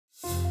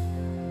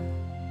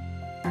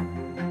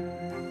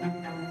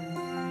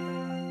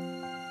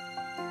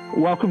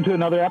Welcome to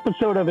another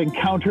episode of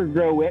Encounter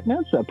Grow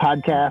Witness, a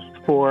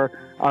podcast for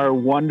our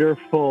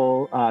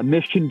wonderful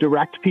Mission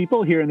Direct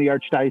people here in the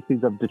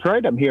Archdiocese of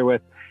Detroit. I'm here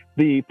with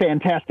the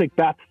fantastic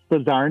Beth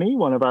Bizzarni,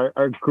 one of our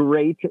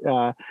great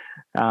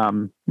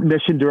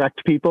Mission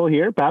Direct people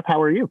here. Beth,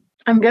 how are you?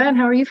 I'm good.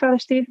 How are you, Father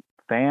Steve?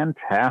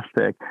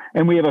 Fantastic.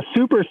 And we have a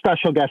super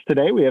special guest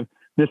today. We have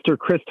Mr.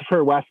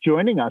 Christopher West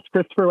joining us.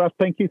 Christopher West,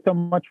 thank you so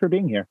much for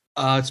being here.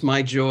 It's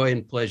my joy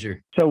and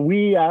pleasure. So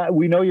we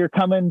know you're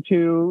coming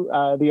to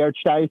the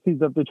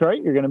Archdiocese of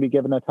Detroit. You're going to be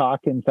giving a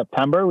talk in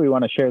September. We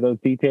want to share those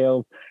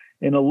details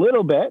in a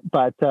little bit,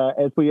 but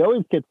as we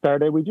always get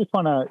started, we just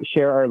want to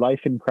share our life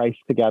in Christ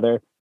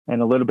together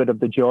and a little bit of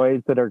the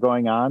joys that are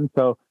going on.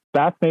 So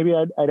Beth, maybe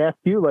I'd ask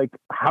you, like,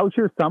 how's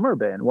your summer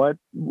been?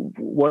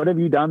 What have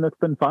you done that's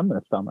been fun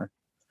this summer?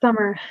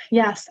 Summer.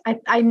 Yes.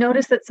 I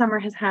noticed that summer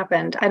has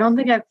happened. I don't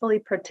think I've fully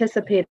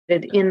participated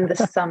in the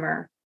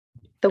summer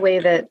the way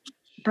that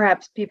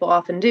perhaps people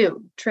often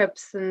do.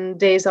 Trips and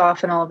days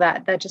off and all of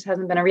that. That just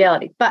hasn't been a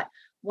reality. But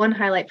one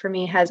highlight for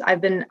me I've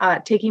been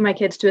taking my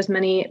kids to as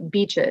many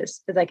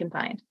beaches as I can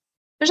find.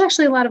 There's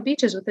actually a lot of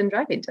beaches within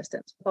driving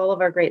distance with all of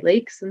our Great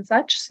Lakes and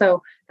such.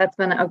 So that's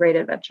been a great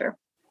adventure.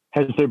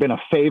 Has there been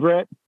a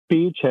favorite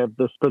beach? Have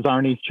the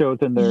Bizzarnis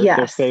chosen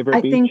their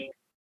favorite beach? I think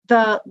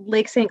the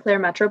Lake St. Clair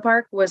Metro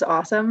Park was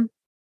awesome.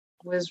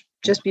 It was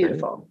just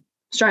beautiful.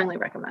 Strongly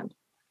recommend.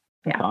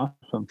 Yeah. That's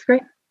awesome. It's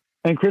great.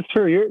 And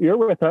Christopher, you're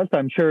with us.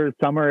 I'm sure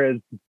summer is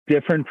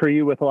different for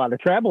you with a lot of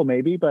travel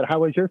maybe, but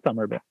how has your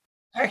summer been?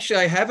 Actually,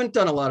 I haven't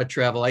done a lot of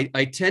travel.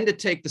 I tend to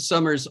take the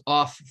summers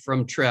off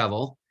from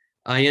travel.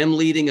 I am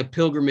leading a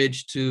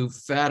pilgrimage to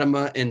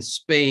Fatima and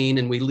Spain,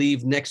 and we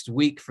leave next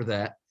week for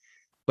that.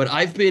 But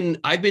I've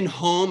been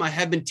home. I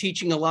have been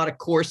teaching a lot of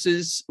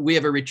courses. We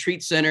have a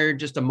retreat center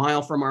just a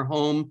mile from our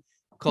home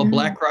called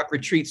Black Rock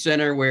Retreat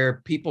Center,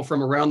 where people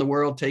from around the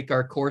world take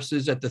our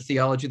courses at the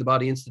Theology of the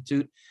Body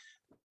Institute.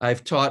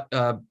 I've taught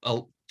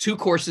 2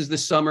 courses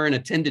this summer and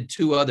attended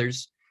 2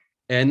 others.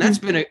 And that's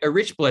been a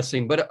rich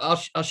blessing. But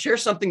I'll share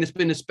something that's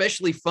been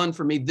especially fun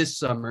for me this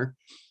summer.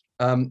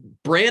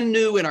 Brand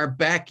new in our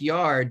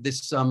backyard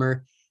this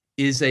summer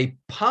is a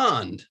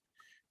pond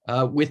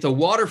with a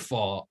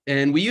waterfall.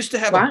 And we used to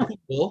have a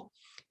pool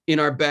in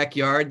our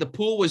backyard. The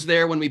pool was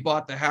there when we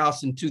bought the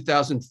house in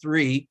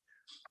 2003,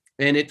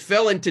 and it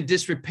fell into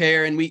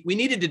disrepair, and we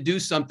needed to do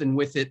something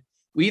with it.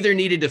 We either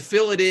needed to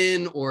fill it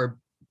in or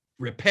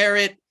repair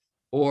it,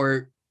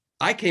 or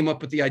I came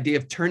up with the idea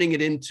of turning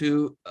it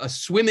into a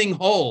swimming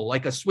hole,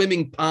 like a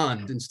swimming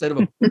pond instead of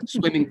a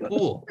swimming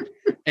pool.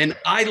 And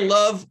I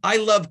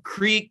love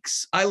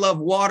creeks. I love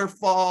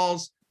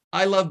waterfalls.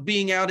 I love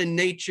being out in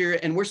nature,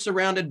 and we're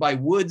surrounded by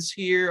woods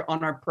here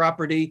on our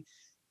property.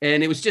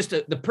 And it was just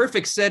the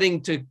perfect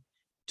setting to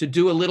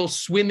do a little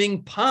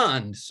swimming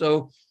pond.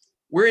 So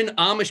we're in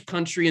Amish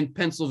country in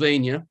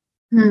Pennsylvania.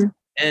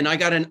 And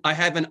I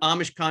have an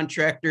Amish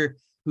contractor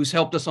who's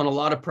helped us on a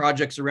lot of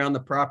projects around the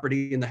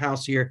property in the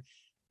house here.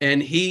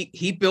 And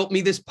he built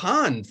me this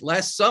pond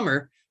last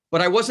summer, but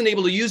I wasn't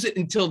able to use it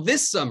until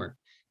this summer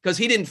because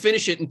he didn't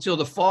finish it until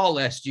the fall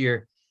last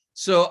year.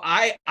 So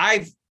I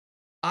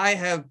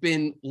have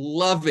been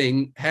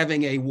loving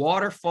having a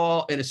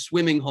waterfall and a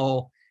swimming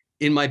hole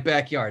in my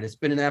backyard. It's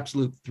been an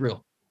absolute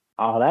thrill.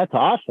 Oh, that's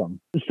awesome.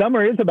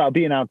 Summer is about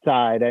being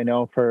outside. I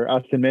know for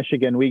us in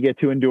Michigan, we get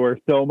to endure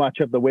so much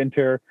of the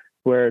winter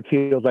where it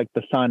feels like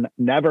the sun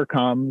never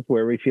comes,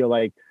 where we feel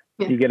like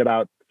you get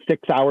about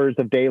 6 hours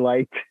of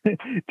daylight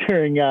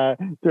during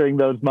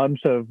those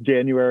months of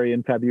January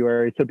and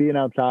February. So being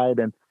outside,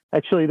 and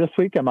actually this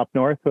week I'm up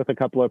north with a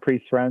couple of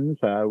priest friends.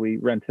 We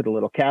rented a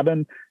little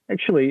cabin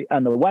actually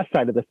on the west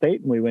side of the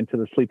state, and we went to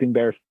the Sleeping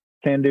Bear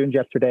sand dunes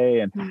yesterday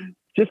and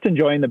just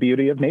enjoying the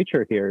beauty of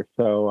nature here.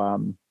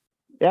 So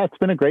it's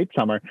been a great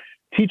summer.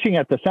 Teaching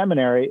at the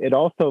seminary, it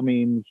also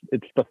means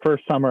it's the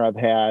first summer I've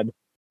had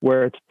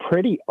where it's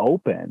pretty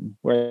open,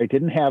 where I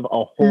didn't have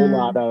a whole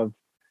lot of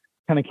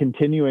kind of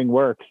continuing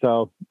work.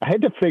 So I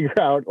had to figure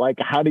out like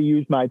how to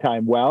use my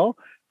time well,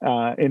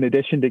 in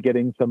addition to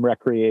getting some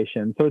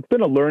recreation. So it's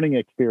been a learning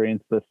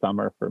experience this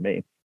summer for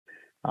me.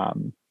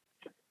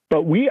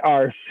 But we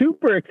are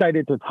super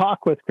excited to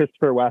talk with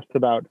Christopher West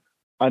about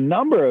a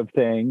number of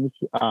things.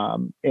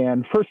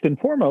 And first and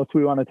foremost,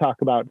 we want to talk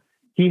about,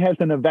 he has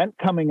an event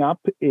coming up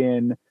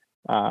in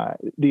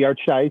the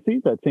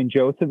Archdiocese at St.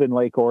 Joseph in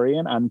Lake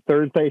Orion on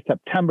Thursday,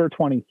 September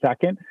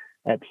 22nd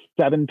at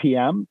 7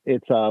 p.m.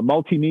 It's a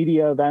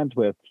multimedia event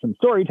with some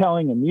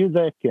storytelling and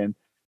music, and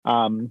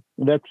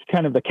that's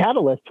kind of the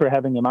catalyst for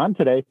having him on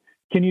today.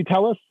 Can you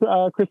tell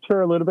us,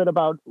 Christopher, a little bit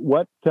about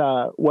what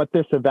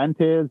this event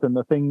is and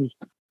the things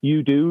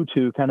you do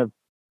to kind of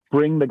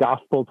bring the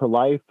gospel to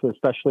life,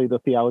 especially the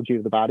theology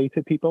of the body,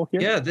 to people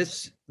here? Yeah,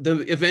 the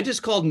event is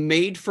called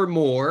Made for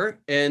More,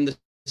 and the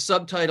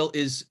subtitle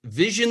is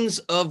Visions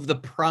of the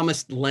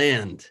Promised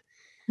Land.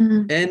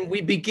 And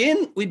we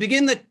begin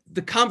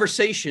the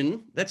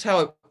conversation. That's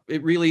how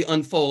it really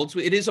unfolds.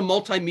 It is a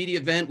multimedia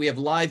event. We have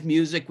live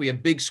music, we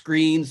have big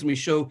screens, and we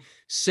show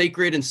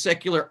sacred and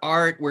secular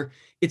art where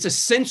it's a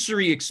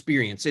sensory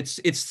experience.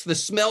 It's the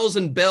smells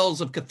and bells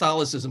of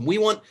Catholicism. We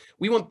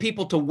want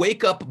people to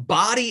wake up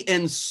body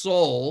and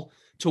soul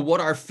to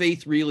what our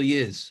faith really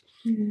is.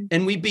 Mm-hmm.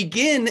 And we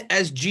begin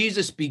as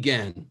Jesus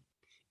began.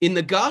 In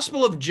the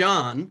Gospel of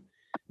John,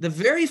 the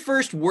very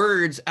first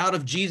words out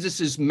of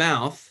Jesus's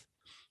mouth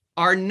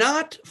are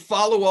not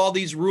follow all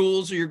these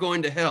rules or you're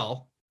going to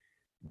hell.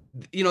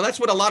 You know, that's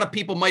what a lot of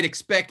people might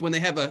expect when they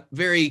have a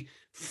very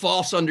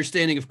false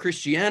understanding of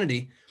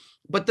Christianity.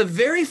 But the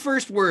very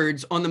first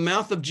words on the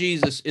mouth of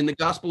Jesus in the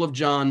Gospel of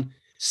John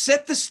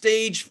set the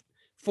stage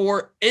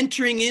for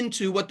entering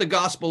into what the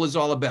gospel is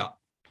all about.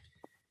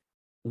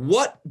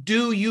 What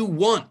do you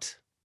want?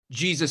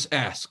 Jesus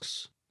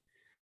asks.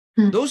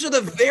 Those are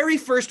the very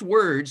first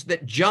words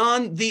that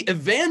John the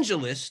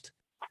evangelist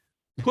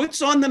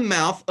puts on the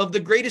mouth of the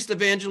greatest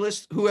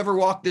evangelist who ever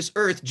walked this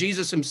earth,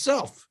 Jesus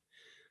himself,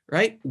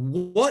 right?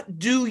 What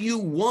do you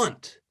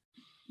want?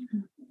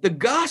 The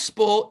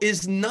gospel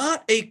is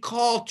not a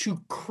call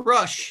to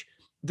crush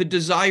the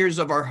desires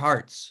of our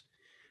hearts.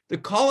 The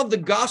call of the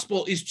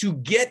gospel is to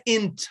get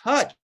in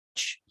touch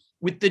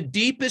with the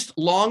deepest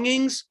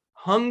longings,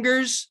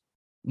 hungers,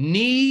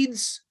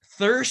 needs,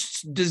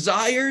 thirsts,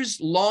 desires,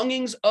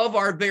 longings of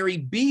our very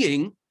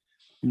being.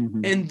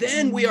 Mm-hmm. And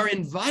then we are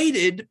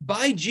invited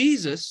by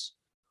Jesus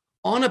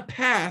on a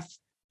path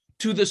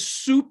to the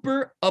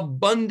super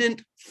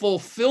abundant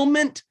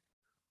fulfillment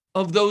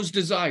of those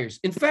desires.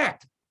 In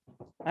fact,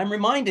 I'm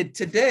reminded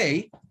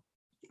today,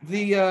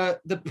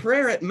 the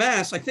prayer at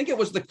Mass, I think it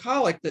was the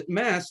collect at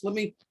Mass. Let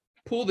me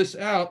pull this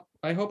out.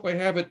 I hope I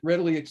have it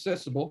readily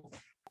accessible.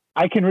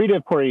 I can read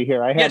it for you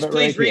here. I have yes, it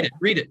please right read here. it.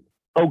 Read it.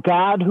 O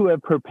God, who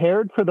have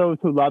prepared for those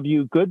who love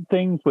you good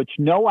things which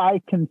no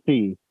eye can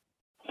see,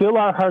 fill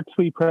our hearts,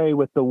 we pray,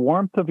 with the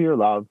warmth of your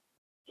love,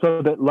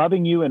 so that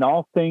loving you in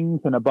all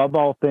things and above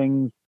all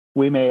things,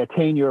 we may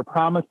attain your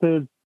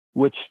promises,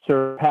 which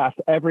surpass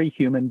every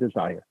human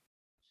desire.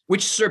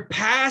 Which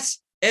surpass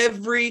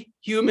every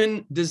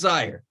human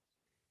desire.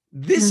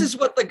 This is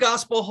what the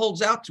gospel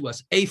holds out to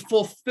us, a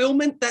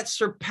fulfillment that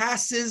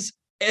surpasses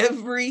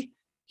every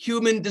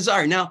human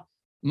desire. Now,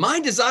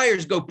 my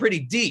desires go pretty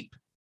deep.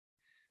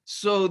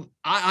 So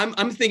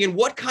I'm thinking,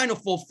 what kind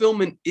of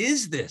fulfillment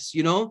is this?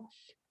 You know,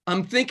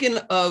 I'm thinking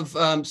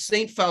of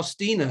Saint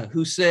Faustina,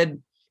 who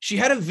said she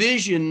had a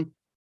vision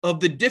of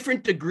the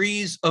different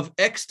degrees of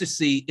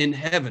ecstasy in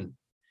heaven,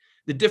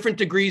 the different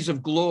degrees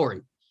of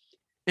glory.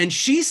 And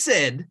she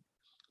said,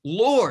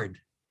 Lord,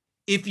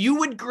 if you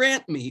would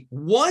grant me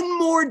one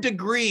more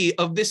degree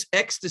of this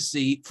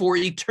ecstasy for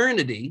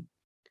eternity,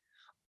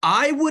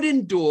 I would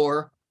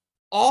endure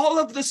all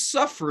of the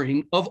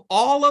suffering of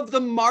all of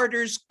the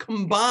martyrs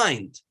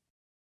combined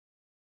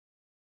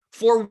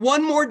for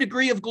one more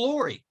degree of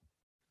glory.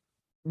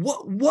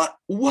 What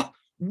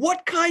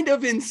kind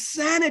of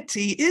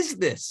insanity is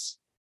this?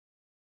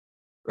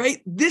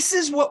 Right? This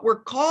is what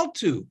we're called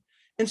to.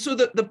 And so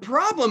the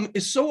problem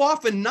is so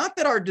often not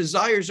that our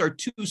desires are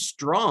too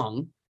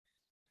strong,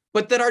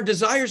 but that our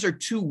desires are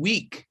too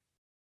weak.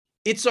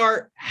 It's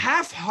our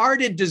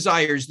half-hearted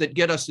desires that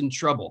get us in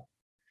trouble.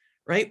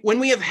 Right? When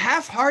we have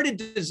half-hearted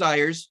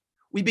desires,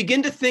 we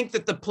begin to think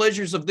that the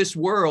pleasures of this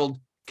world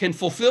can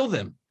fulfill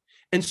them.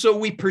 And so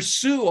we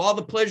pursue all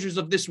the pleasures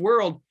of this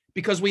world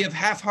because we have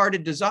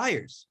half-hearted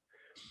desires.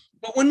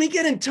 But when we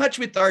get in touch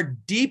with our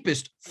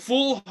deepest,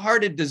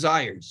 full-hearted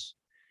desires,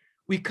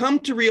 we come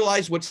to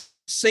realize what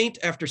saint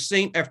after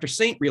saint after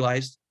saint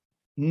realized: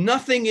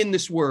 nothing in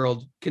this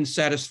world can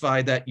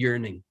satisfy that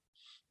yearning.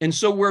 And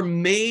so we're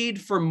made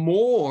for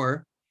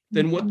more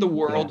than what the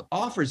world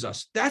offers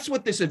us. That's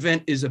what this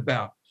event is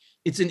about.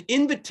 It's an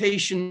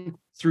invitation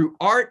through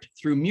art,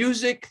 through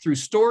music, through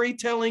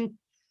storytelling,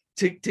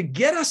 to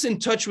get us in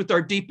touch with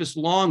our deepest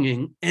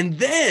longing, and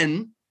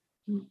then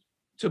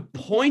to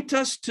point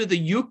us to the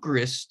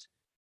Eucharist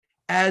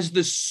as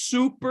the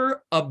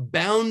super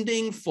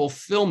abounding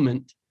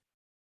fulfillment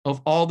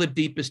of all the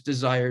deepest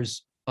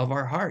desires of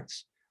our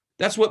hearts.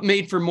 That's what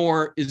Made for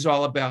More is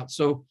all about.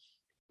 So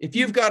if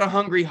you've got a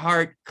hungry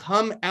heart,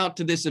 come out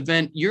to this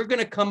event. You're going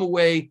to come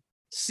away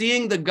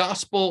seeing the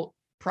gospel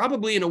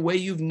probably in a way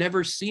you've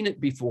never seen it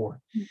before.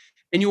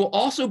 And you will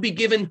also be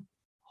given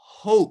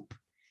hope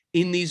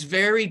in these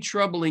very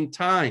troubling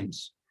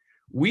times.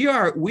 We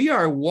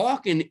are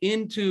walking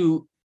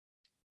into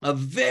a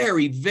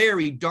very,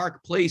 very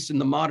dark place in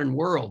the modern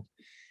world.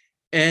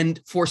 And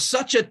for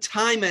such a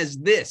time as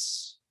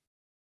this,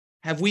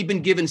 have we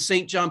been given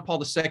St. John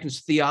Paul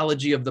II's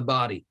theology of the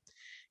body.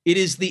 It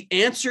is the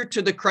answer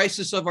to the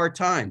crisis of our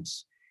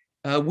times.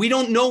 We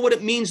don't know what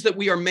it means that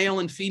we are male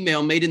and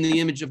female made in the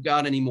image of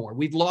God anymore.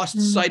 We've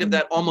lost sight of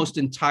that almost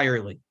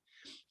entirely.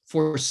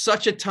 For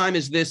such a time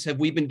as this, have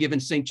we been given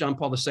St. John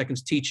Paul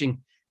II's teaching.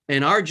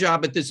 And our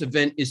job at this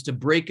event is to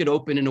break it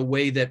open in a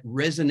way that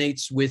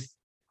resonates with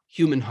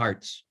human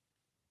hearts.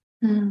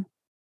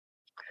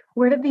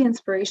 Where did the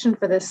inspiration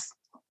for this,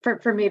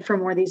 for Made for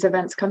More, these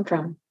events come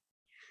from?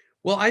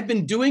 Well, I've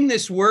been doing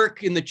this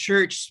work in the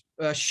church,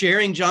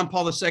 sharing John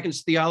Paul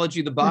II's theology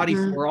of the body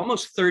for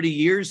almost 30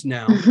 years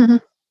now.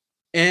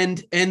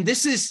 And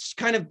this is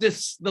kind of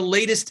the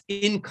latest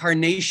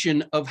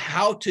incarnation of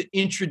how to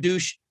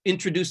introduce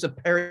a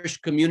parish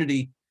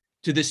community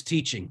to this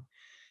teaching.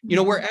 You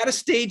know, we're at a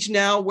stage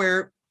now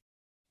where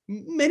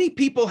many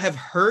people have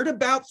heard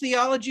about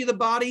theology of the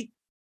body.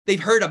 They've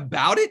heard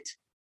about it,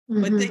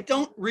 but they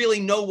don't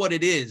really know what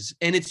it is.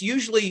 And it's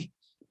usually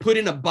put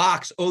in a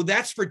box. Oh,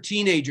 that's for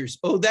teenagers.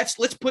 Oh,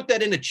 let's put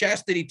that in a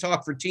chastity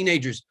talk for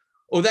teenagers.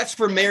 Oh, that's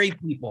for married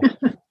people.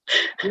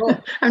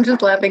 Well, I'm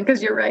just laughing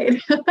because you're right.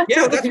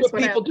 Yeah, that's what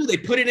people do. They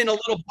put it in a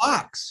little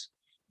box.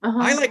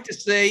 I like to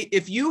say,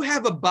 if you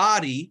have a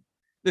body,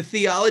 the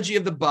theology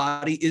of the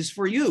body is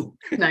for you.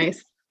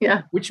 Nice.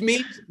 Yeah. Which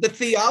means the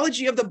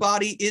theology of the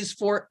body is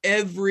for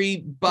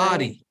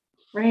everybody.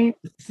 Right.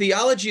 The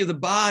theology of the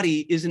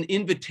body is an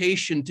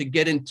invitation to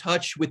get in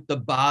touch with the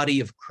body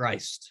of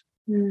Christ,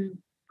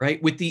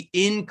 right? With the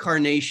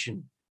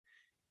incarnation.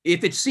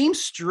 If it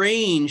seems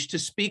strange to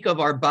speak of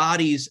our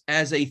bodies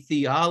as a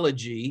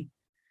theology,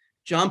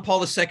 John Paul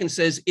II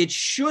says it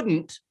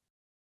shouldn't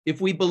if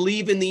we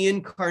believe in the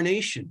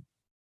incarnation,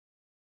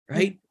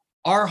 right?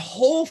 Our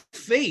whole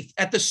faith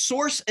at the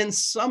source and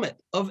summit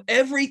of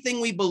everything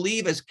we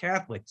believe as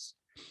Catholics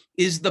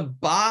is the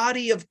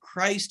body of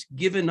Christ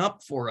given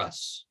up for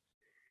us.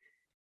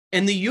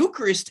 And the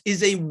Eucharist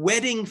is a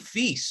wedding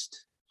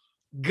feast.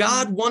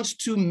 God wants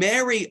to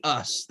marry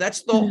us.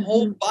 That's the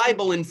whole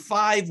Bible in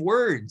 5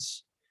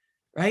 words,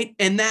 right?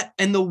 And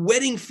the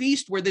wedding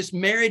feast where this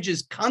marriage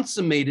is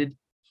consummated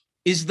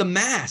is the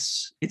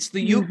Mass. It's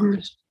the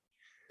Eucharist.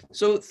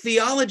 So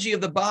theology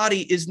of the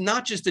body is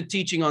not just a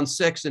teaching on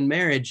sex and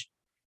marriage.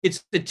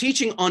 It's the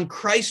teaching on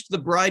Christ, the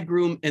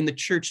bridegroom, and the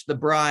church, the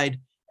bride,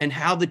 and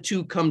how the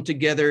two come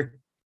together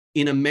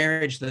in a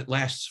marriage that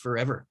lasts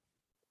forever.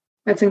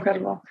 That's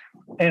incredible.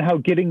 And how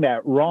getting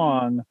that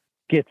wrong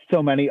gets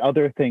so many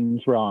other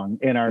things wrong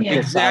in our society.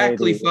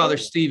 Exactly, Father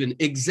Stephen.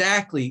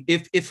 Exactly.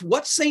 If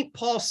what St.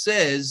 Paul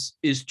says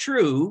is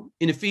true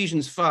in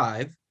Ephesians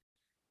 5,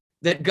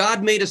 that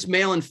God made us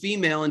male and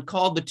female and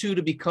called the two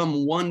to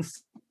become one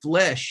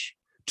flesh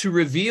to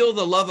reveal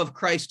the love of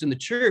Christ in the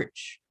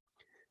church,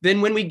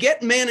 then when we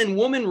get man and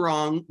woman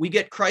wrong, we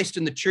get Christ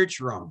and the church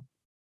wrong.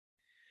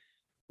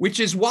 Which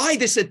is why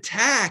this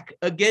attack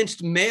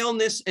against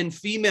maleness and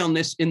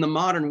femaleness in the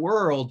modern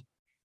world,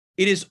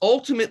 it is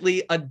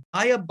ultimately a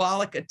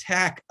diabolic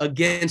attack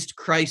against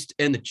Christ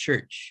and the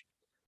church.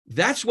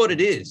 That's what it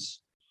is.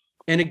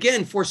 And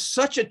again, for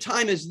such a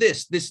time as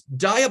this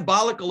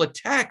diabolical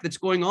attack that's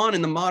going on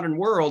in the modern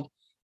world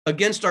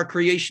against our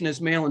creation as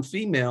male and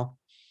female,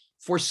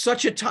 for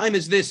such a time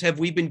as this have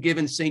we been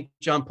given St.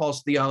 John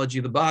Paul's theology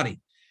of the body.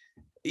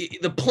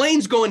 The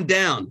plane's going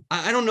down.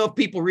 I don't know if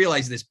people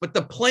realize this, but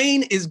the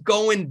plane is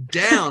going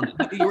down.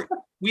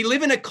 We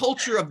live in a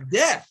culture of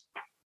death,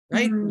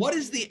 right? What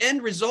is the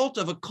end result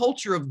of a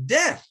culture of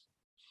death?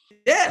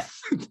 Death.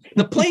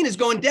 The plane is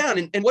going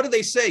down. And what do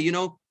they say? You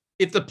know,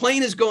 if the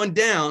plane is going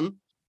down,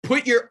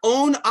 put your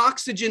own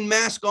oxygen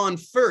mask on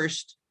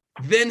first,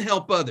 then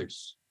help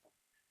others,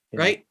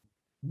 right?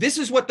 This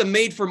is what the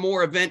Made for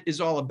More event is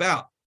all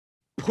about.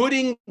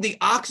 Putting the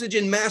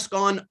oxygen mask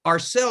on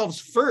ourselves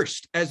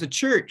first as a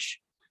church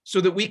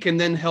so that we can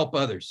then help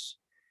others.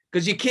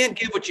 Because you can't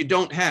give what you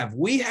don't have.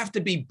 We have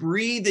to be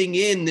breathing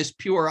in this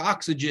pure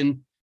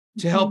oxygen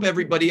to help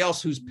everybody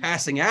else who's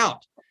passing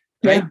out,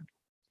 right? Yeah.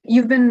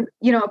 You've been,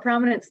 a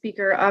prominent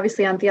speaker,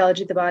 obviously, on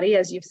theology of the body,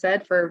 as you've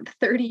said, for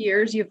 30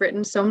 years. You've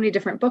written so many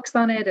different books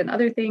on it and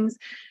other things.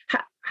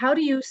 How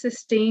do you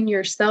sustain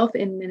yourself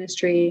in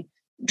ministry,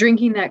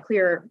 breathing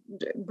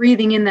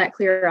in that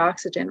clear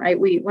oxygen, right?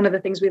 One of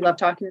the things we love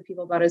talking to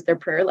people about is their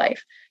prayer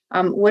life.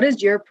 What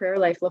does your prayer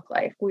life look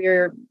like? We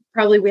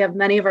have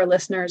many of our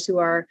listeners who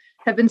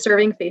have been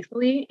serving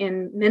faithfully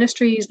in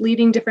ministries,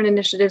 leading different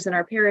initiatives in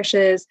our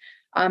parishes,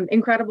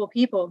 incredible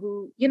people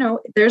who,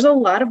 there's a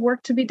lot of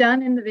work to be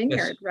done in the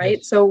vineyard, right?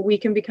 Yes. So we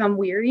can become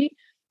weary.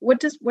 What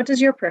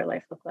does your prayer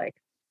life look like?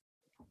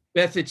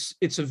 Beth,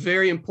 it's a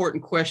very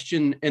important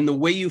question. And the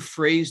way you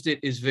phrased it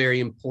is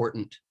very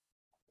important.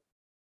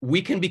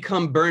 We can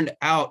become burned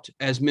out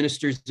as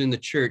ministers in the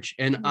church.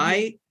 And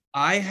I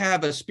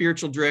have a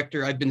spiritual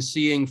director I've been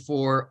seeing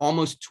for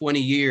almost 20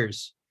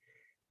 years.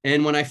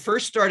 And when I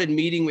first started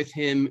meeting with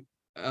him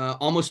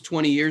almost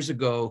 20 years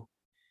ago,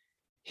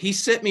 he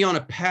set me on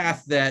a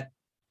path that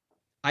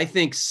I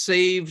think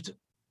saved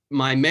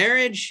my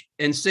marriage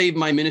and saved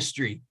my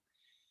ministry.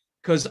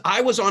 Because I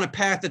was on a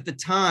path at the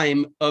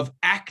time of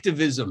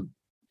activism,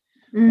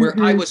 where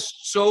I was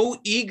so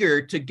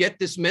eager to get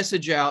this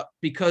message out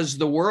because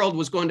the world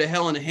was going to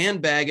hell in a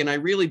handbag. And I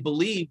really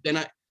believed,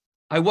 and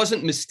I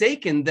wasn't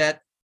mistaken,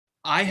 that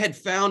I had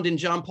found in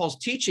John Paul's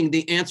teaching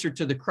the answer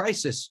to the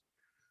crisis.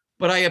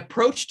 But I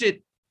approached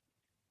it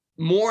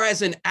more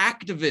as an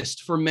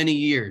activist for many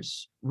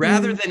years,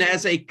 rather than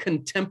as a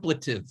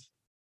contemplative.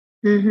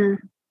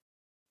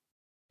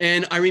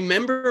 And I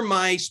remember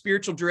my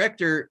spiritual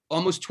director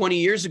almost 20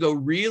 years ago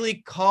really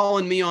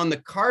calling me on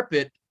the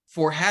carpet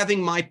for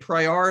having my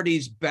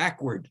priorities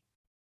backward.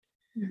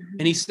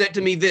 And he said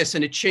to me this,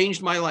 and it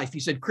changed my life. He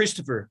said,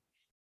 Christopher,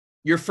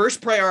 your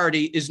first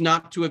priority is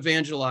not to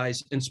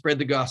evangelize and spread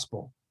the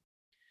gospel.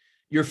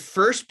 Your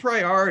first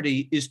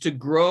priority is to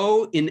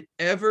grow in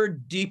ever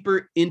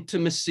deeper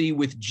intimacy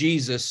with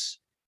Jesus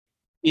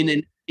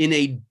in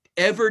a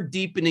ever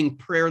deepening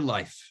prayer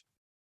life.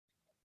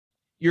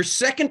 Your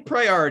second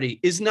priority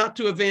is not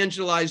to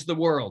evangelize the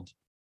world.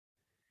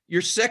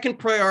 Your second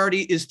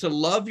priority is to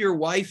love your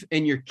wife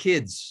and your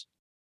kids.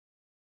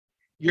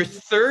 Your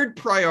third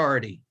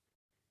priority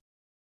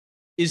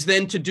is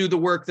then to do the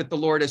work that the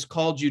Lord has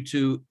called you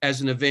to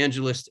as an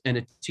evangelist and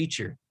a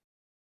teacher.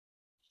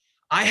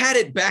 I had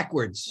it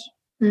backwards.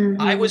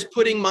 I was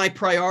putting my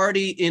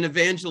priority in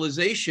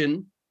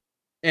evangelization,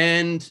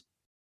 and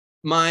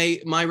my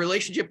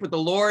relationship with the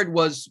Lord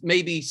was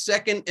maybe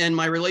second, and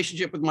my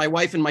relationship with my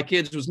wife and my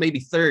kids was maybe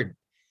third.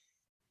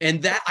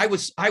 And that I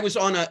was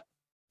on a,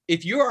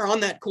 if you are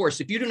on that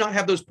course, if you do not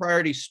have those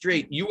priorities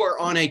straight, you are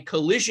on a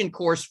collision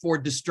course for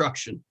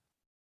destruction.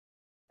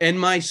 And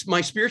my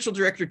spiritual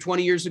director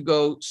 20 years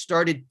ago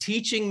started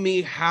teaching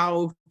me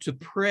how to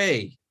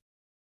pray,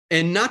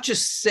 and not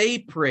just say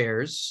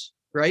prayers,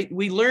 right?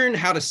 We learn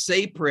how to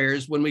say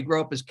prayers when we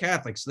grow up as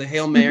Catholics, the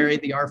Hail Mary,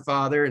 the Our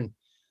Father, and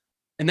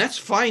that's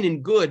fine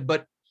and good,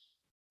 but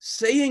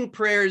saying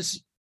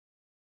prayers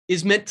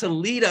is meant to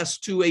lead us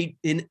to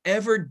an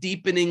ever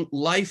deepening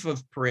life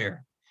of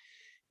prayer.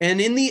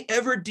 And in the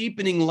ever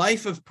deepening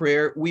life of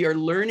prayer, we are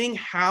learning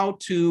how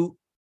to,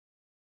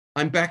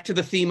 I'm back to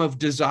the theme of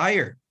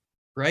desire,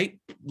 right?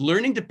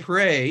 Learning to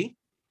pray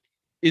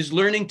is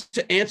learning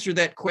to answer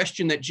that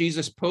question that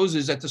Jesus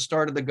poses at the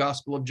start of the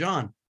Gospel of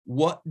John.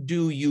 What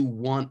do you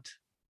want?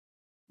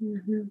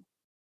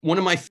 One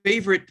of my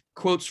favorite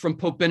quotes from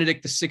Pope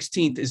Benedict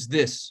XVI is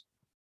this: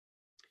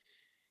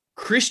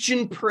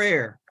 Christian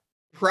prayer,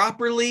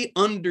 properly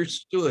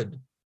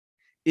understood,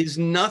 is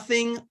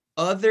nothing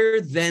other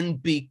than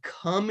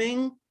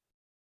becoming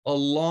a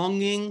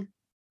longing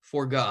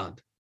for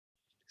God.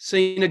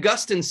 St.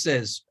 Augustine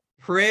says,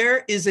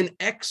 prayer is an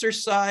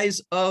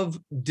exercise of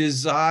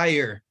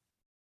desire.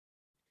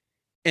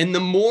 And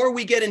the more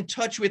we get in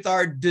touch with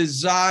our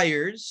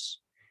desires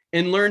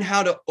and learn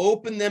how to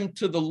open them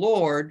to the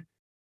Lord,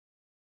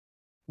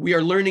 we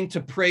are learning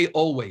to pray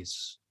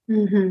always.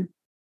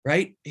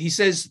 Right? He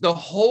says the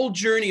whole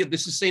journey of,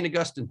 this is St.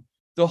 Augustine,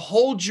 the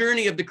whole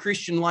journey of the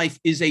Christian life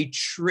is a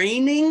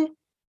training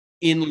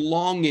in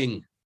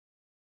longing,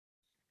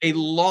 a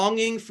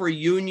longing for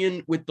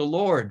union with the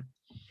Lord.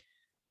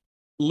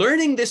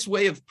 Learning this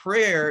way of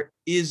prayer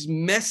is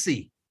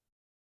messy.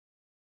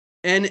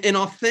 And an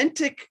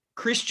authentic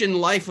Christian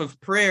life of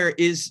prayer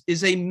is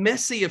a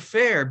messy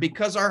affair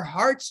because our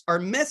hearts are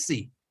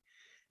messy.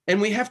 And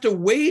we have to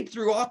wade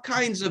through all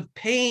kinds of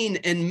pain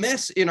and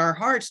mess in our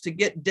hearts to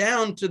get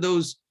down to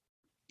those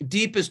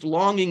deepest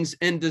longings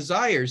and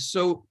desires.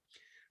 So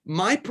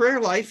my prayer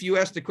life, you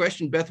asked the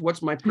question, Beth,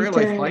 what's my prayer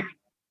life like?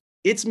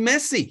 It's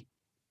messy.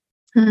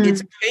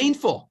 It's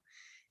painful.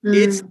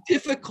 It's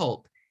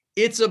difficult.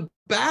 It's a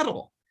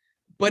battle.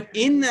 But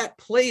in that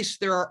place,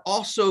 there are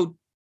also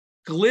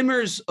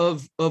glimmers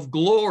of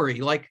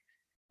glory. Like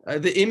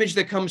the image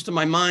that comes to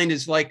my mind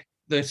is like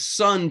the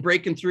sun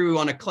breaking through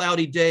on a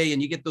cloudy day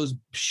and you get those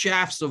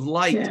shafts of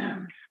light. Yeah.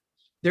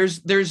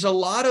 There's a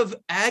lot of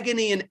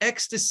agony and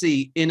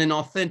ecstasy in an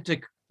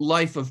authentic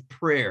life of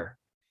prayer.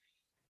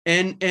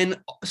 And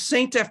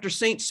saint after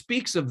saint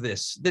speaks of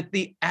this, that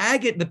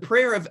the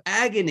prayer of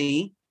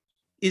agony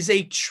is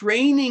a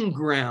training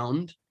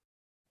ground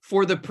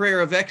for the prayer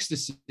of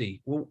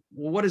ecstasy. Well,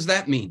 what does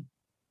that mean?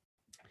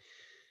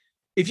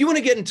 If you want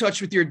to get in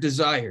touch with your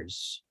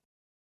desires,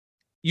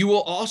 you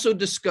will also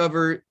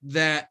discover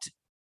that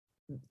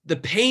the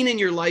pain in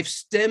your life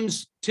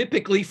stems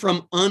typically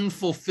from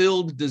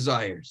unfulfilled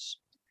desires.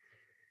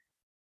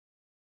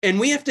 And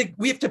we have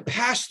to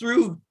pass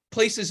through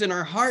places in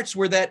our hearts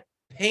where that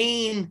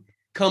pain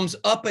comes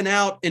up and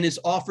out and is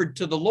offered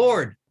to the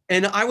Lord.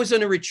 And I was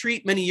in a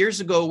retreat many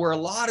years ago where a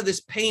lot of this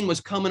pain was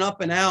coming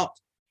up and out.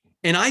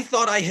 And I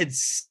thought I had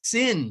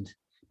sinned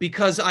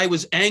because I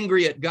was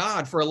angry at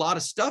God for a lot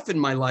of stuff in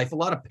my life, a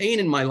lot of pain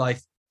in my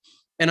life.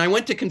 And I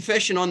went to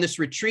confession on this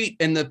retreat,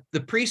 and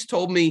the priest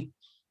told me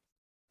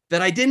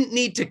that I didn't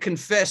need to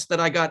confess that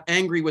I got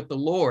angry with the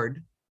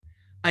Lord.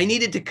 I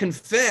needed to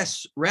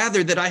confess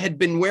rather that I had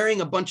been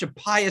wearing a bunch of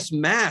pious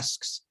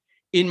masks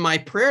in my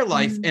prayer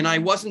life and I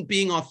wasn't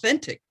being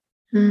authentic.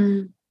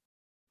 And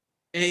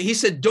he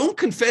said, don't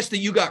confess that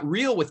you got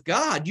real with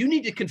God. You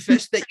need to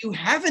confess that you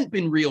haven't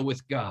been real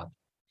with God.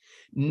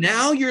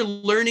 Now you're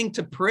learning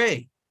to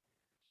pray.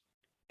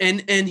 And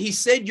he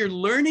said, you're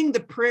learning the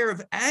prayer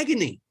of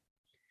agony,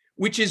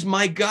 which is,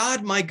 my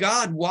God,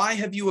 why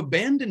have you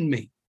abandoned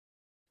me?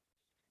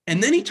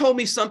 And then he told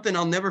me something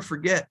I'll never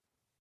forget.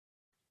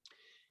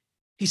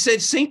 He said,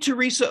 St.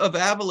 Teresa of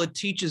Avila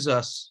teaches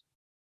us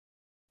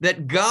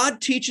that God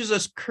teaches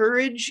us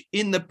courage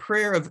in the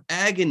prayer of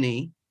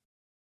agony,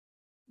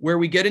 where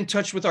we get in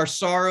touch with our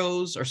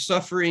sorrows, our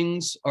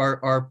sufferings,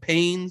 our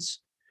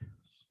pains,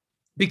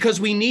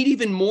 because we need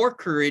even more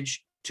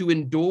courage to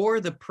endure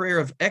the prayer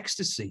of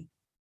ecstasy,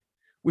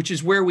 which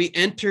is where we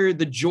enter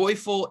the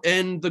joyful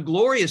and the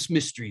glorious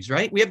mysteries,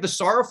 right? We have the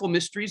sorrowful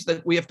mysteries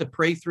that we have to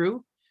pray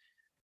through.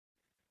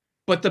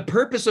 But the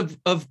purpose of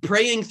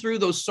praying through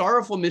those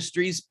sorrowful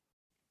mysteries,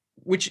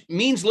 which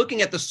means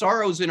looking at the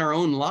sorrows in our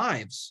own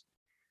lives,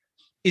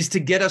 is to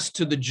get us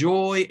to the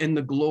joy and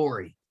the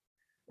glory,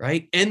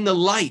 right? And the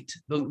light,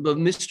 the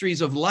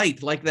mysteries of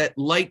light, like that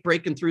light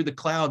breaking through the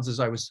clouds,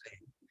 as I was saying.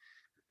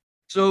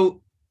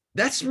 So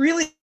that's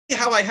really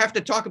how I have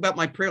to talk about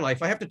my prayer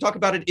life. I have to talk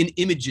about it in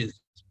images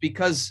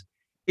because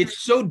it's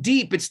so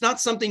deep. It's not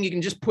something you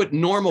can just put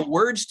normal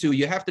words to.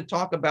 You have to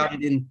talk about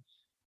it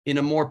in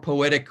a more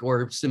poetic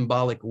or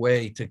symbolic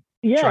way to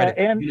try to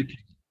communicate.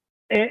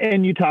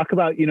 And you talk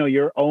about,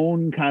 your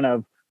own kind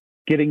of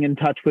getting in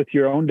touch with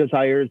your own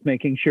desires,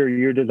 making sure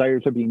your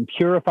desires are being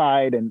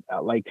purified and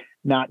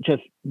not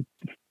just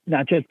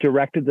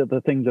directed to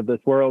the things of this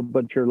world,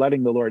 but you're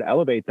letting the Lord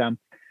elevate them.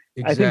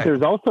 Exactly. I think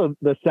there's also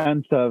the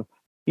sense of,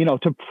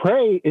 to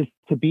pray is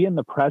to be in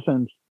the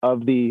presence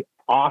of the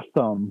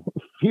awesome,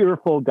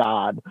 fearful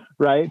God,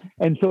 right?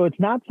 And so it's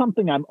not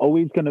something I'm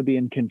always going to be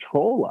in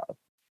control of.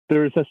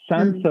 There's a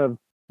sense of,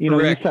 you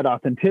said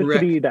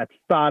authenticity, that's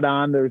spot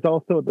on. There's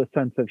also the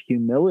sense of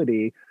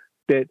humility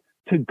that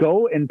to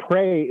go and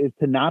pray is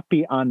to not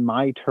be on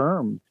my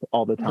terms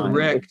all the time.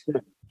 Correct.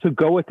 It's to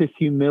go with this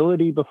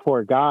humility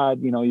before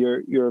God,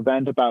 your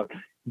event about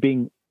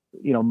being,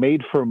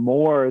 made for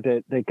more,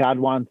 that God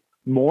wants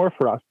more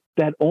for us.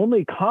 That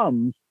only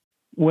comes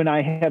when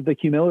I have the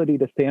humility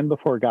to stand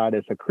before God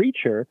as a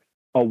creature,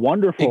 a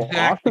wonderful,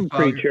 awesome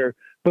creature,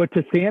 but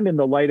to stand in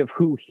the light of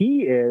who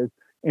he is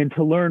and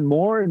to learn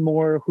more and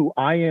more who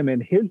I am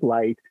in his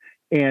light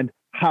and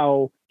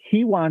how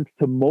he wants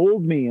to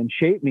mold me and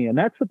shape me. And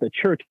that's what the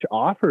church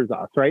offers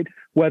us, right?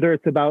 Whether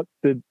it's about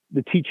the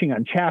teaching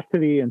on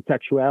chastity and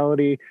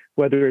sexuality,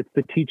 whether it's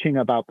the teaching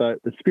about the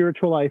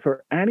spiritual life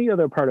or any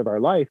other part of our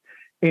life.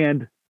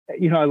 And,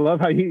 I love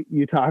how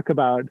you talk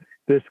about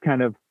this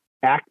kind of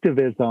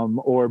activism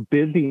or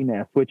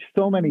busyness, which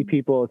so many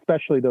people,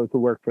 especially those who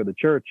work for the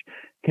church,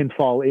 can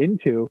fall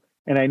into.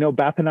 And I know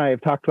Beth and I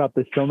have talked about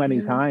this so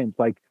many times,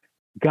 like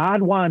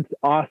God wants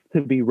us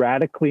to be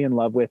radically in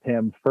love with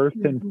him first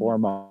and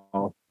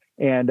foremost.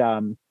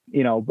 And,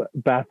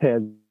 Beth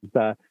has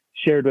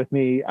shared with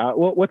me,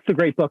 what's the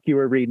great book you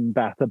were reading,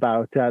 Beth,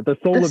 about the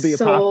soul of the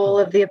apostle? Soul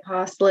of the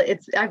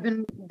apostolate. I've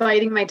been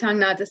biting my tongue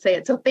not to say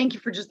it. So thank you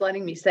for just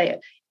letting me say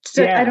it.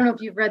 So I don't know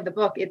if you've read the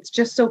book. It's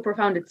just so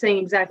profound. It's saying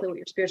exactly what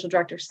your spiritual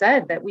director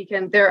said, that we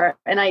can,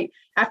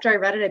 after I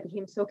read it, I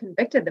became so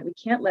convicted that we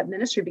can't let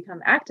ministry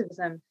become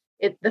activism.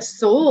 The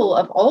soul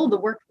of all the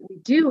work that we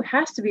do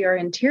has to be our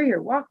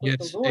interior walk with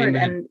the Lord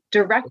and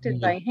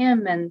directed by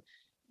him. And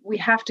we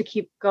have to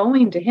keep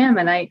going to him.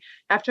 And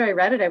after I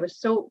read it, I was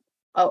so,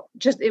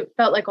 it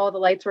felt like all the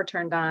lights were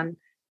turned on.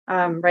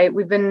 Right.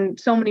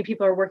 So many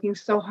people are working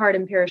so hard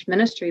in parish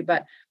ministry,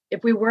 but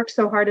if we work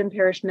so hard in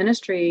parish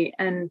ministry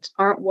and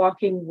aren't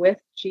walking with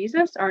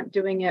Jesus, aren't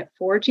doing it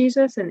for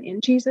Jesus and in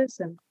Jesus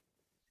and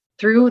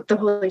through the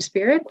Holy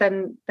Spirit,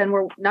 then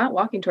we're not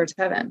walking towards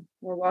heaven.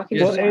 We're walking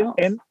towards hell.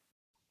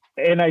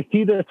 And I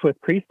see this with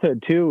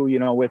priesthood too,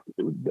 with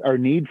our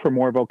need for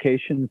more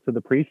vocations to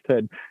the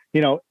priesthood.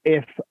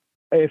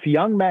 If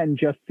young men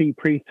just see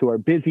priests who are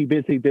busy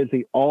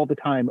all the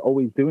time,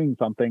 always doing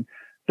something,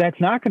 that's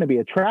not going to be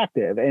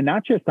attractive. And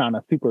not just on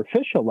a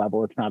superficial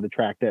level, it's not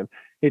attractive.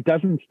 It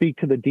doesn't speak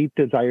to the deep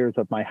desires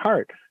of my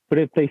heart. But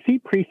if they see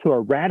priests who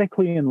are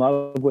radically in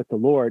love with the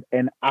Lord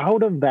and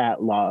out of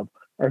that love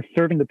are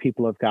serving the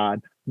people of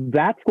God,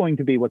 that's going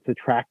to be what's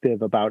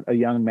attractive about a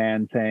young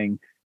man saying,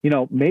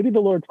 maybe the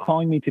Lord's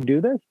calling me to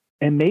do this,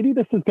 and maybe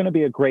this is going to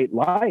be a great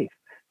life.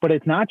 But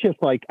it's not just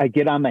like I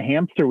get on the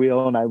hamster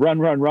wheel and I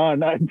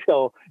run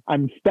until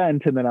I'm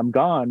spent and then I'm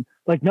gone.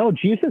 Like, no,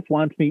 Jesus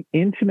wants me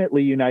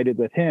intimately united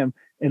with him.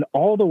 And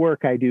all the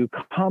work I do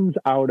comes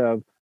out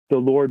of the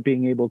Lord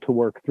being able to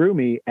work through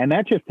me. And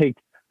that just takes,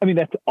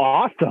 that's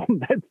awesome.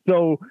 That's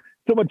so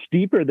much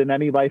deeper than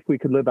any life we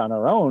could live on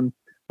our own.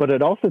 But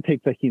it also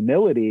takes a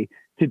humility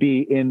to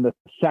be in the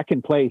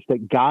second place,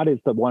 that God is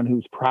the one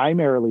who's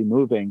primarily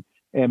moving.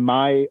 And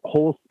my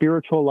whole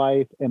spiritual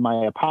life and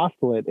my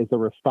apostolate is a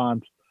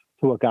response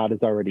to what God has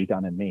already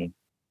done in me.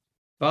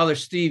 Father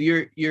Steve,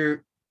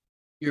 you're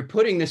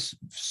putting this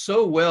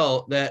so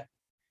well that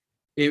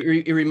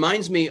it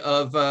reminds me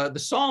of the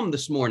Psalm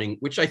this morning,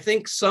 which I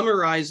think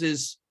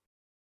summarizes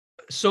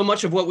so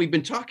much of what we've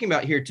been talking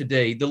about here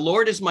today. The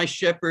Lord is my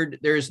shepherd;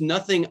 there is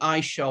nothing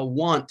I shall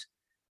want.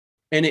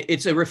 And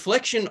it's a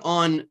reflection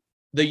on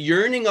the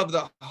yearning of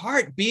the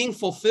heart being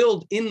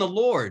fulfilled in the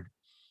Lord.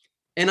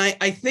 And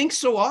I think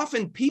so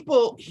often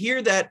people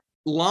hear that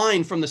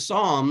line from the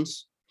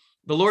Psalms,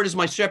 the Lord is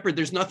my shepherd,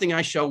 there's nothing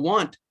I shall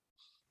want.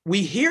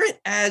 We hear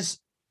it as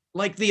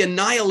like the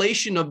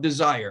annihilation of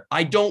desire.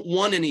 I don't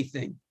want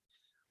anything.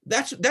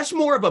 That's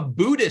more of a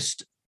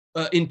Buddhist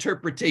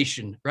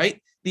interpretation,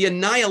 right? The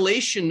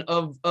annihilation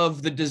of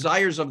the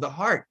desires of the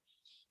heart.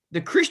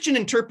 The Christian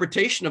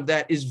interpretation of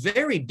that is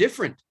very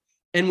different.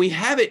 And we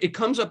have it. It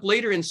comes up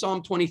later in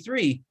Psalm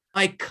 23.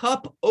 My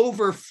cup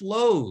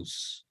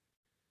overflows,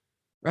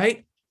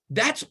 right?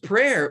 That's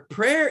prayer.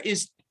 Prayer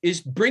is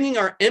bringing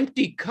our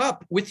empty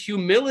cup with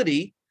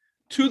humility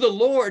to the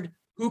Lord,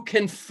 who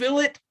can fill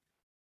it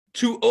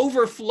to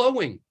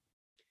overflowing.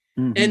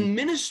 Mm-hmm. And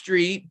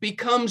ministry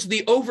becomes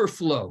the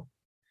overflow,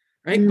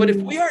 right? Mm-hmm. But if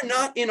we are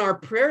not in our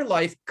prayer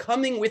life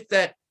coming with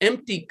that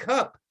empty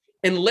cup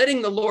and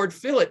letting the Lord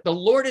fill it, the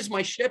Lord is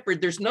my shepherd,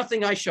 there's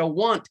nothing I shall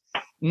want,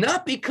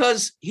 not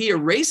because he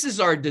erases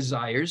our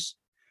desires,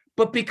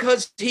 but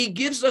because he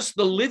gives us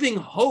the living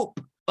hope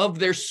of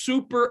their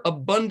super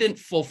abundant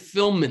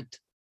fulfillment.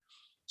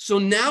 So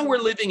now we're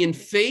living in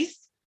faith,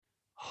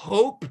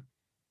 hope,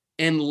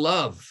 and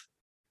love,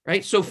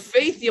 right? So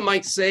faith, you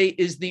might say,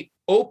 is the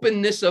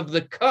openness of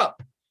the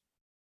cup,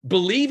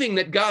 believing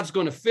that God's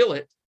going to fill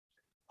it.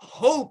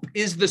 Hope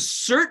is the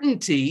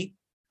certainty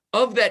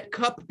of that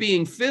cup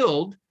being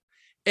filled.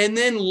 And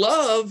then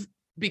love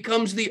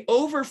becomes the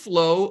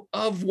overflow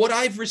of what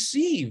I've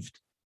received.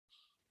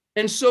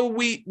 And so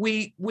we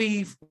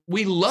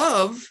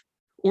love,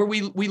 or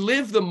we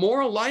live the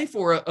moral life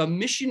or a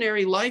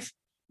missionary life,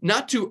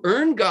 not to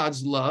earn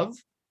God's love,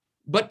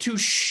 but to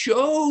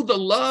show the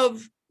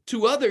love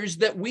to others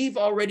that we've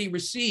already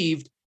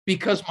received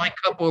because my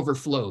cup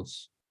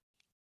overflows.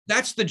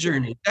 That's the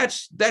journey.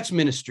 That's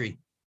ministry.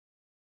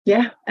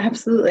 Yeah,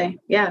 absolutely.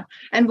 Yeah.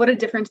 And what a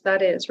difference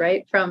that is,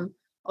 right? From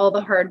all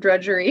the hard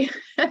drudgery.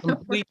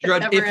 Complete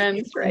drudgery.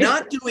 If we're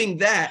not doing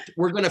that,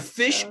 we're going to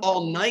fish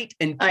all night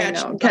and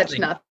catch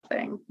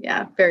nothing.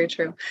 Yeah, very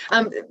true.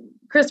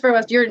 Christopher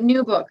West, your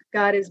new book,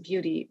 God is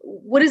Beauty.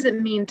 What does it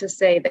mean to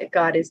say that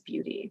God is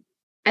beauty?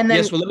 And then,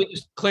 yes, well, let me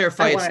just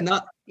clarify.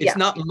 It's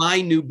not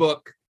my new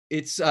book.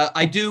 It's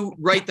I do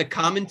write the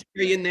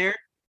commentary in there,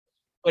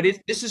 but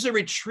this is a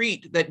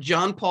retreat that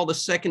John Paul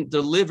II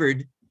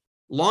delivered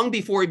long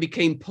before he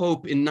became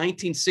Pope in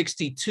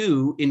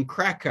 1962 in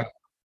Krakow.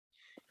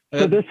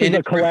 So this is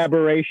a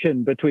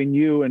collaboration between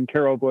you and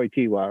Karol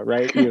Wojtyła,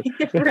 right?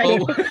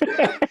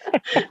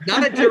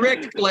 Not a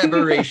direct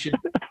collaboration.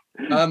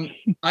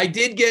 I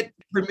did get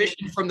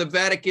permission from the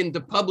Vatican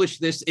to publish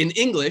this in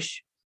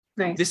English.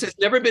 Nice. This has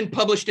never been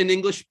published in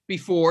English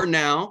before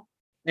now.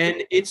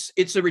 And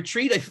it's a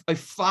retreat, a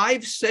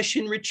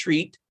 5-session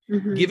retreat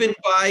given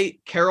by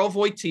Karol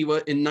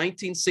Wojtyła in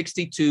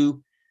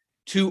 1962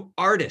 to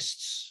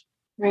artists.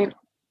 Right.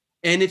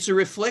 And it's a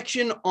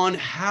reflection on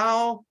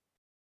how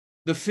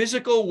the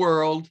physical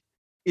world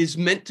is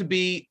meant to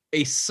be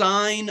a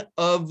sign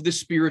of the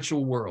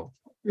spiritual world.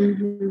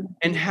 Mm-hmm.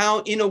 And how,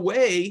 in a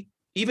way,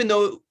 even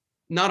though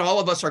not all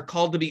of us are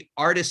called to be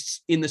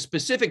artists in the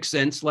specific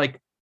sense, like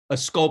a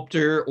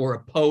sculptor or a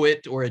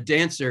poet or a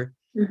dancer,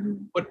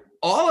 but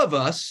all of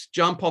us,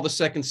 John Paul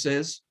II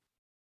says,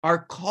 are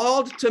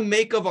called to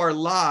make of our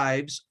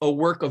lives a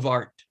work of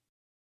art.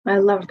 I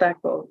love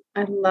that quote.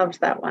 I loved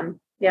that one.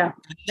 Yeah.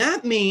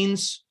 That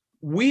means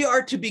we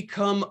are to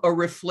become a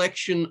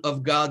reflection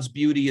of God's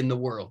beauty in the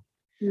world,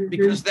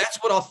 because that's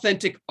what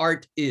authentic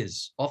art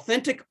is.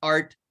 Authentic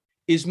art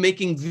is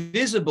making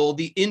visible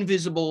the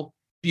invisible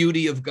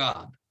beauty of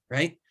God,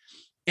 right?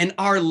 And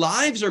our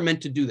lives are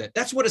meant to do that.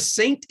 That's what a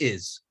saint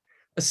is.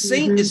 A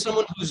saint is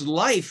someone whose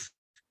life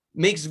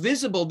makes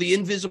visible the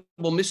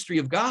invisible mystery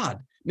of God,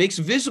 makes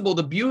visible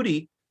the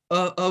beauty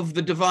of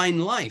the divine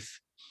life.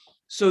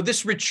 So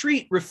this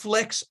retreat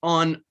reflects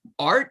on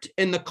art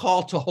and the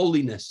call to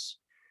holiness.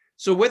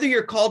 So whether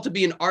you're called to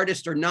be an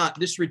artist or not,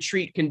 this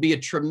retreat can be a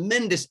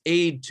tremendous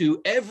aid to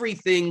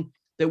everything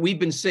that we've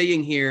been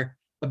saying here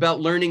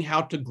about learning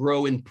how to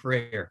grow in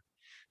prayer.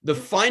 The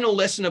final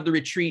lesson of the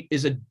retreat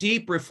is a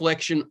deep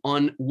reflection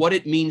on what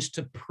it means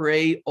to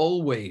pray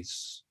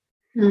always.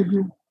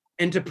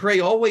 And to pray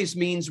always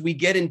means we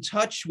get in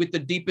touch with the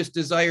deepest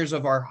desires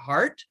of our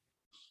heart,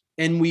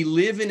 and we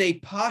live in a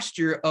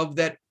posture of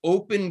that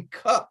open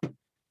cup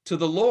to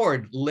the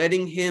Lord,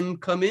 letting him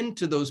come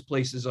into those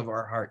places of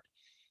our heart.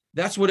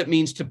 That's what it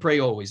means to pray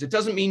always. It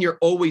doesn't mean you're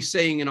always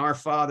saying an Our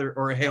Father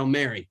or a Hail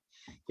Mary.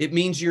 It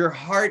means your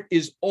heart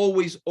is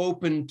always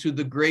open to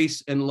the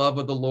grace and love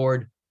of the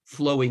Lord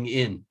flowing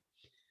in.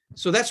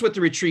 So that's what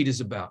the retreat is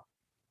about.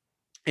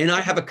 And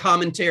I have a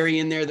commentary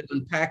in there that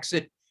unpacks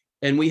it.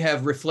 And we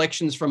have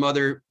reflections from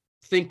other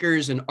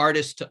thinkers and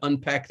artists to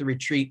unpack the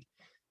retreat.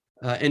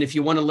 And if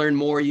you want to learn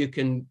more, you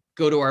can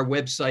go to our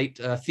website,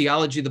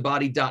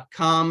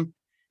 theologyofthebody.com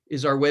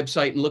is our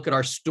website, and look at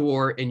our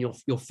store, and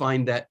you'll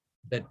find that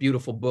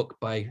beautiful book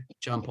by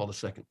John Paul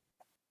II.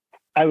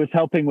 I was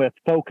helping with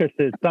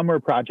Focus's summer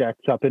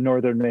projects up in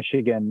northern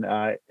Michigan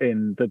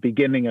in the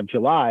beginning of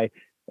July.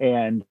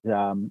 And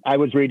I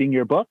was reading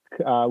your book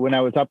when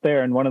I was up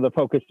there, and one of the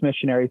Focus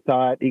missionaries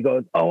saw it. He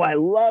goes, "Oh, I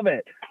love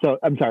it." So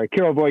I'm sorry,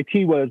 Karol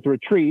Wojtyła's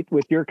retreat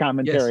with your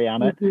commentary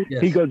on it.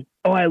 Yes. He goes,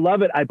 "Oh, I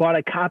love it. I bought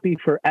a copy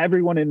for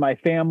everyone in my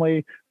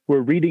family.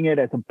 We're reading it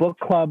as a book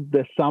club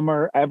this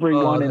summer,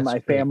 everyone in my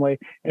family."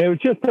 And it was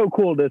just so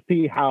cool to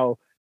see how,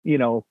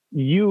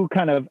 you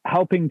kind of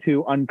helping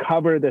to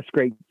uncover this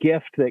great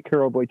gift that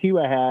Karol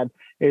Wojtyła had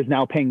is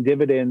now paying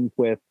dividends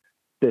with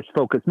this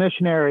focused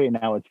missionary and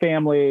now his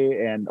family,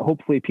 and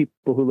hopefully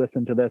people who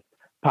listen to this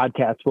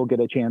podcast will get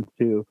a chance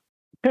to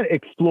kind of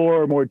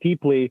explore more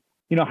deeply,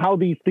 how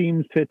these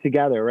themes fit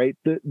together, right?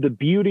 The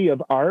beauty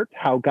of art,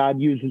 how God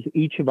uses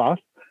each of us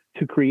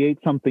to create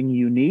something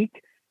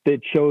unique that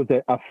shows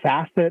a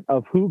facet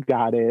of who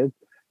God is.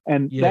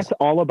 And Yes. that's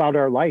all about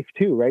our life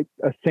too, right?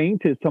 A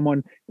saint is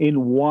someone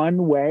in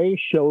one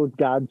way shows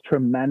God's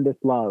tremendous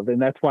love.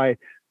 And that's why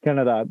kind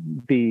of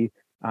the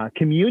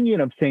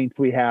communion of saints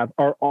we have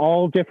are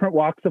all different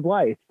walks of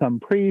life. Some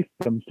priests,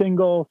 some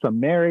single, some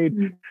married,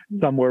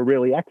 some were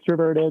really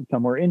extroverted,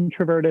 some were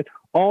introverted,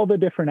 all the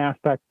different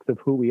aspects of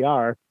who we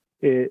are,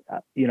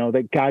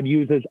 that God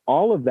uses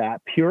all of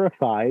that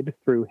purified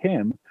through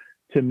him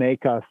to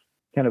make us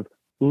kind of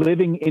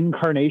living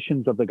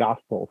incarnations of the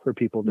gospel for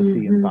people to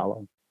see and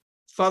follow.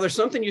 Father,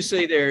 something you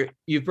say there,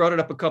 you've brought it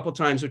up a couple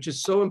times, which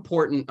is so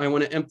important. I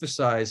want to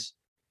emphasize,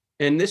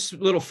 and this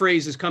little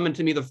phrase is coming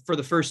to me for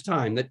the first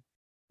time, that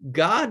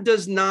God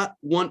does not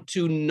want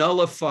to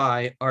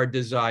nullify our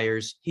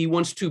desires. He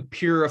wants to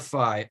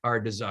purify our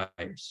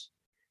desires,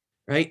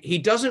 right? He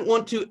doesn't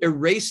want to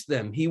erase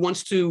them. He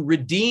wants to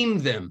redeem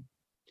them.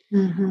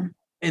 Mm-hmm.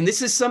 And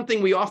this is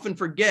something we often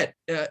forget.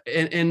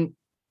 And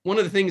one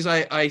of the things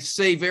I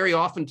say very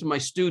often to my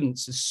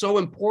students is so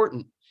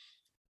important.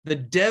 The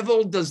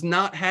devil does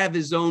not have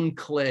his own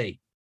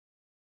clay.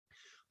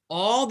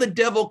 All the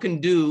devil can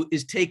do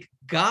is take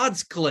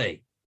God's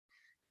clay.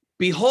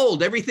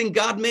 Behold, everything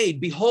God made.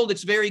 Behold,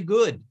 it's very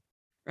good,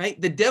 right?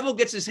 The devil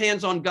gets his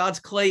hands on God's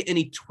clay and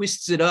he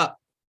twists it up.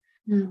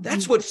 Mm-hmm.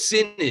 That's what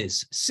sin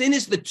is. Sin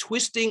is the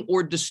twisting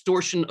or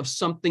distortion of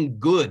something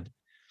good.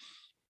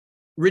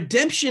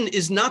 Redemption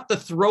is not the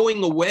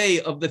throwing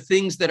away of the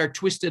things that are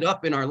twisted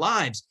up in our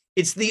lives.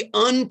 It's the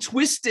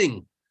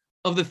untwisting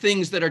of the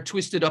things that are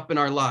twisted up in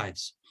our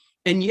lives.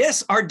 And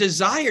yes, our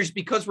desires,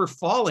 because we're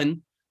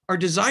fallen, our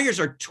desires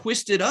are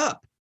twisted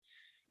up.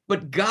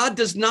 But God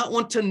does not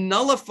want to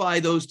nullify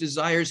those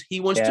desires. He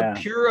wants to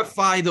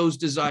purify those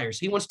desires.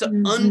 He wants to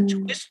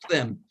untwist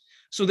them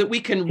so that we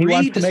can He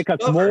wants to make us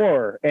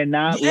more and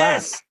not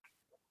less.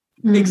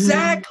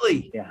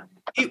 Exactly. Yeah.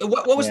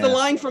 What was the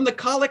line from the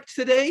collect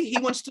today? He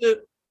wants to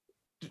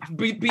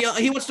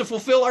he wants to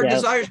fulfill our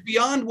desires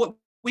beyond what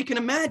we can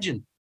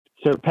imagine.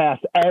 Surpass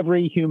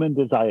every human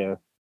desire.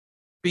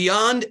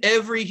 Beyond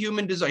every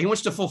human desire. He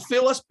wants to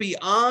fulfill us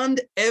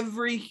beyond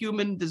every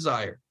human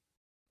desire.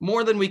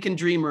 More than we can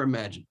dream or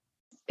imagine.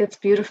 It's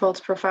beautiful.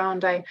 It's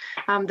profound.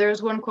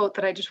 There's one quote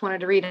that I just wanted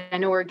to read. I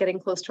know we're getting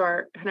close to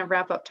our kind of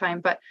wrap up time,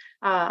 but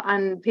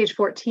on page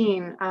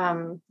 14,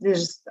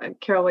 there's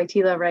Carol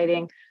Wojtyla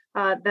writing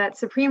that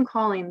supreme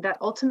calling, that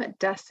ultimate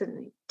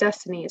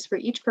destiny is for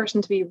each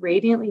person to be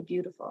radiantly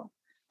beautiful,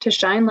 to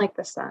shine like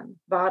the sun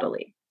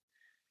bodily.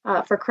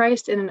 For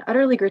Christ, in an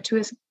utterly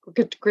gratuitous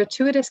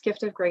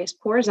gift of grace,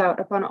 pours out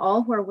upon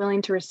all who are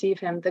willing to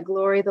receive him the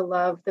glory, the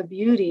love, the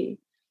beauty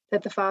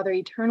that the Father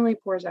eternally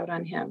pours out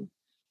on him.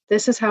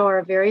 This is how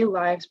our very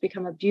lives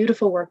become a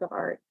beautiful work of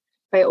art,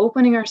 by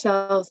opening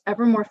ourselves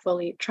ever more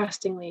fully,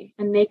 trustingly,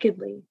 and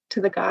nakedly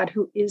to the God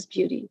who is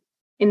beauty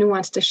and who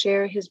wants to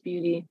share his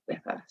beauty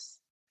with us.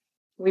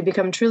 We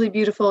become truly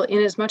beautiful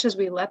inasmuch as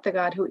we let the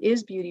God who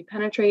is beauty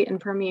penetrate and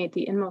permeate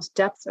the inmost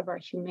depths of our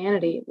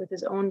humanity with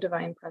his own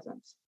divine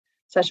presence.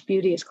 Such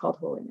beauty is called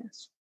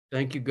holiness.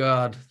 Thank you,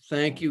 God.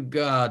 Thank you,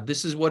 God.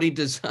 This is what he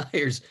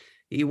desires.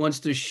 He wants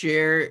to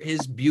share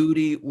his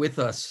beauty with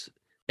us.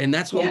 And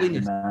that's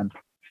holiness. Yeah.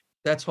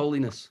 That's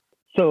holiness.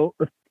 So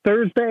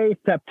Thursday,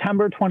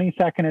 September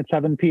 22nd at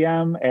 7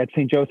 p.m. at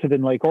St. Joseph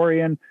in Lake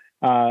Orion.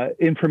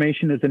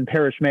 Information is in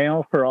Parish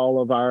Mail for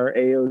all of our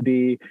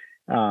AOD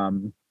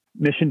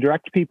Mission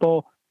Direct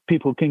people.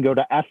 People can go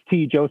to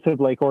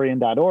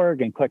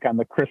stjosephLakeOrion.org and click on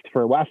the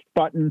Christopher West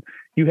button.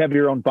 You have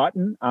your own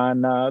button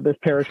on this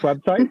parish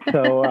website.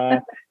 So,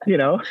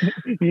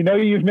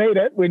 you've made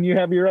it when you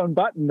have your own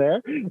button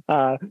there.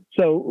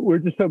 So we're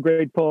just so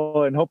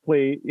grateful. And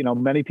hopefully,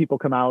 many people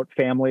come out,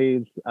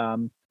 families.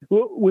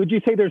 Would you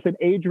say there's an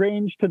age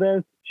range to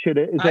this?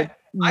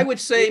 I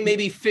would say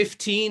maybe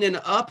 15 and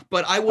up,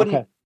 but I wouldn't.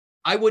 Okay.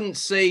 I wouldn't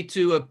say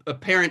to a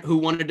parent who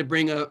wanted to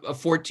bring a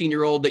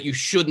 14-year-old that you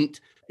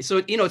shouldn't.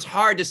 So, it's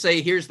hard to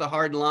say, here's the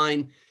hard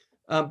line,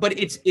 but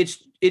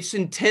it's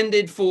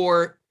intended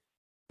for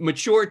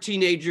mature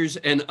teenagers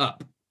and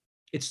up.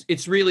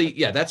 It's really,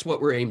 that's what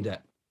we're aimed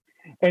at.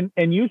 And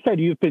you said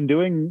you've been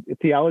doing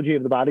theology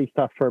of the body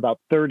stuff for about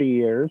 30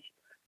 years.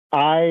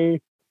 I,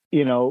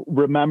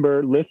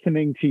 remember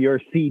listening to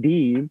your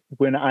CDs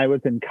when I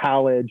was in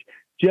college,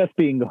 just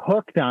being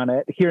hooked on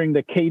it, hearing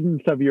the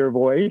cadence of your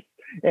voice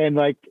and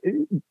like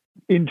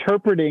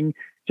interpreting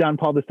John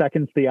Paul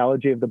II's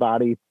theology of the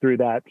body through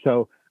that.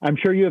 So I'm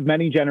sure you have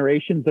many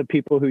generations of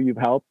people who you've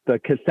helped, the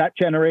cassette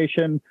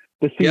generation,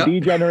 the CD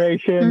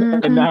generation,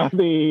 and now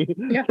the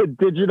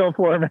digital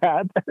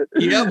format.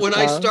 Yeah, when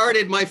I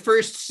started, my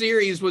first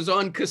series was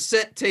on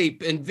cassette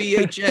tape and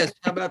VHS.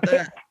 How about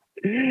that?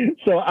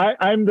 So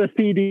I'm the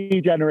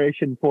CD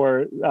generation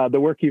for the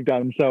work you've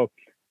done. So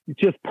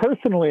just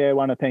personally, I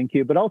want to thank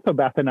you, but also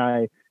Beth and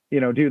I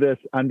do this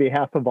on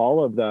behalf of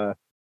all of the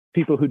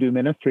people who do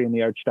ministry in the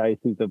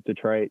Archdiocese of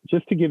Detroit,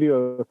 just to give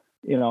you,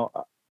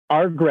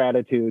 our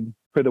gratitude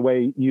for the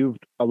way you've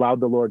allowed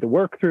the Lord to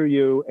work through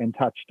you and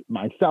touched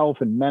myself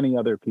and many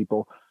other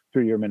people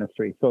through your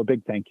ministry. So a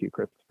big thank you,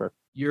 Christopher.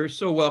 You're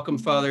so welcome,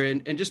 Father.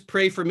 And just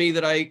pray for me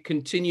that I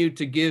continue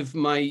to give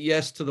my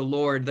yes to the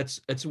Lord.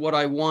 That's what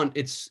I want.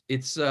 It's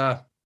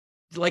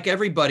like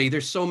everybody,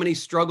 there's so many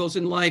struggles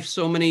in life,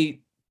 so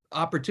many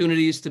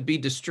opportunities to be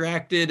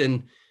distracted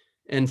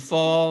and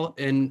fall.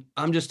 And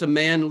I'm just a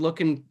man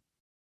looking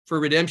for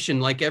redemption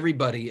like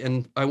everybody.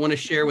 And I want to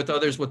share with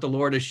others what the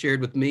Lord has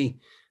shared with me.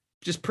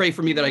 Just pray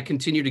for me that I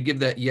continue to give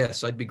that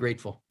yes. I'd be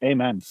grateful.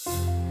 Amen.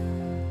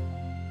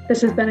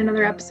 This has been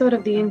another episode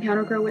of the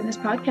Encounter Grow Witness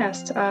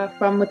podcast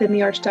from within the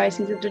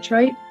Archdiocese of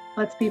Detroit.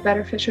 Let's be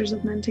better fishers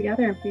of men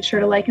together. Be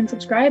sure to like and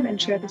subscribe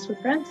and share this with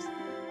friends.